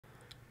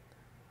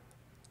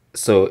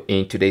So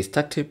in today's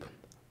tech tip,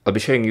 I'll be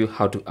showing you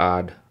how to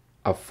add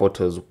a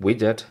photos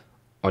widget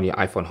on your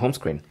iPhone home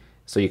screen.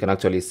 So you can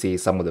actually see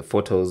some of the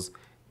photos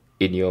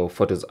in your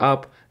Photos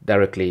app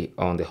directly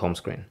on the home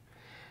screen.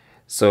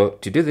 So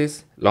to do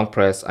this, long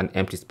press an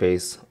empty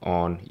space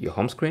on your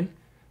home screen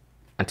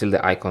until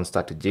the icons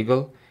start to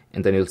jiggle,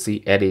 and then you'll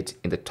see edit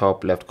in the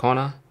top left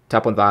corner.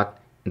 Tap on that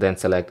and then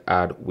select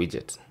add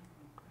widget.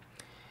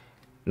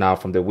 Now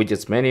from the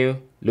widgets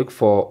menu, look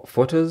for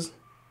photos.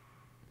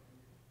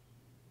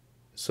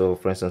 So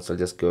for instance, I'll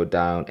just go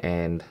down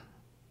and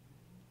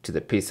to the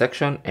P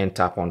section and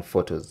tap on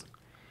photos.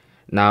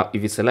 Now,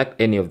 if you select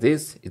any of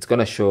these, it's going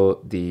to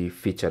show the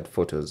featured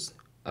photos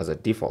as a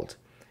default.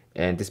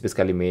 And this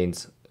basically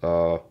means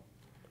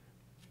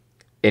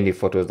any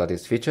photos that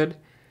is featured.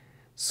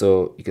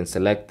 So you can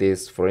select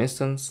this, for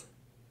instance,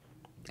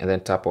 and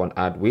then tap on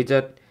add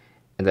widget,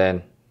 and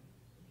then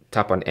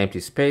tap on empty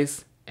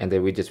space, and the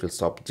widgets will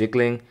stop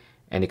jiggling.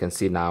 And you can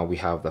see now we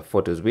have the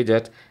photos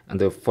widget,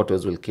 and the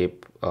photos will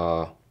keep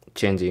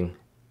changing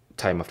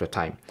time after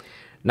time.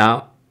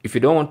 Now, if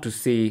you don't want to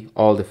see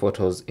all the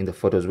photos in the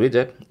photos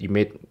widget,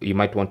 you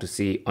might want to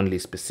see only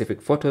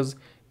specific photos.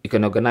 You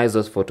can organize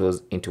those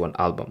photos into an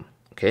album.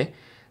 Okay,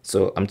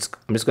 so I'm just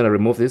going to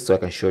remove this so I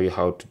can show you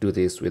how to do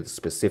this with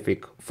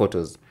specific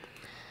photos.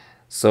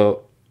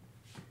 So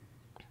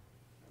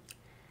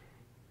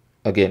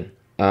again,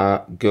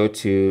 go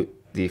to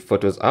the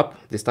Photos app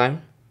this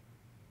time,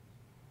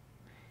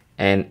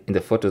 and in the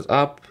Photos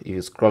app, if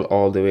you scroll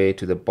all the way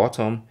to the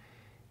bottom,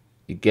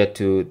 you get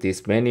to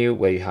this menu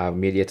where you have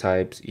media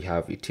types, you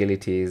have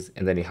utilities,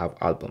 and then you have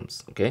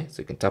albums. Okay,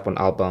 so you can tap on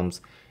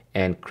albums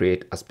and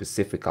create a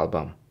specific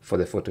album for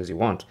the photos you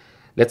want.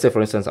 Let's say,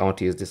 for instance, I want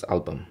to use this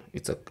album.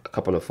 It's a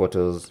couple of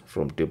photos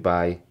from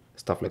Dubai,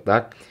 stuff like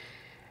that.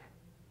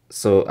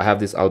 So I have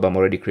this album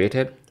already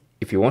created.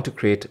 If you want to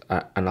create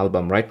an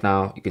album right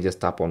now, you can just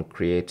tap on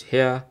create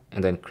here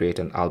and then create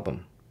an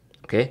album.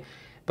 Okay,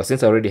 but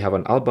since I already have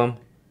an album,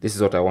 this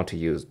is what I want to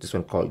use, this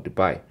one called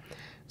Dubai.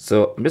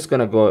 So I'm just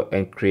going to go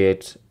and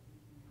create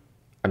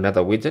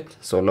another widget.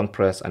 So long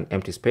press an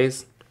empty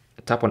space,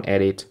 tap on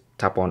edit,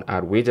 tap on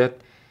add widget,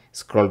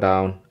 scroll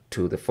down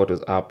to the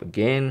Photos app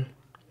again.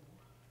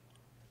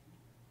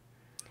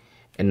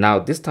 And now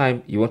this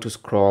time you want to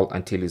scroll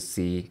until you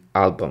see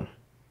album.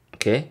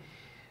 Okay.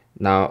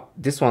 Now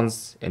this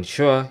one's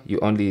ensure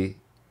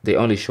they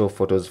only show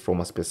photos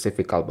from a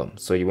specific album.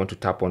 So you want to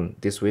tap on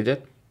this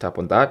widget, tap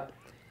on that.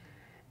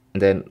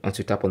 And then once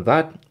you tap on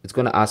that, it's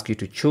going to ask you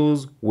to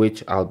choose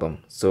which album.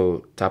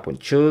 So tap on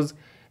choose,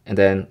 and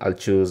then I'll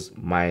choose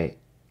my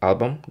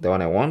album, the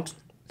one I want.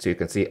 So you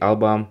can see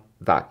album,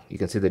 that. You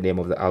can see the name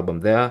of the album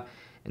there.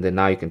 And then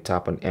now you can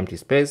tap on empty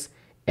space,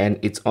 and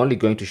it's only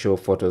going to show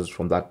photos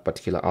from that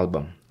particular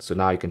album. So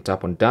now you can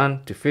tap on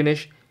done to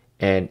finish,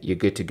 and you're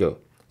good to go.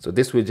 So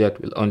this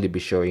widget will only be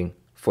showing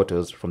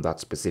photos from that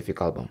specific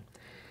album.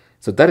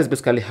 So that is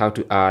basically how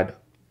to add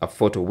a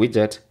photo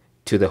widget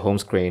to the home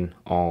screen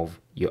of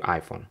your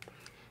iPhone.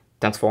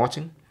 Thanks for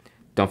watching.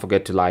 Don't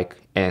forget to like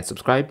and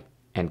subscribe,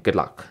 and good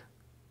luck.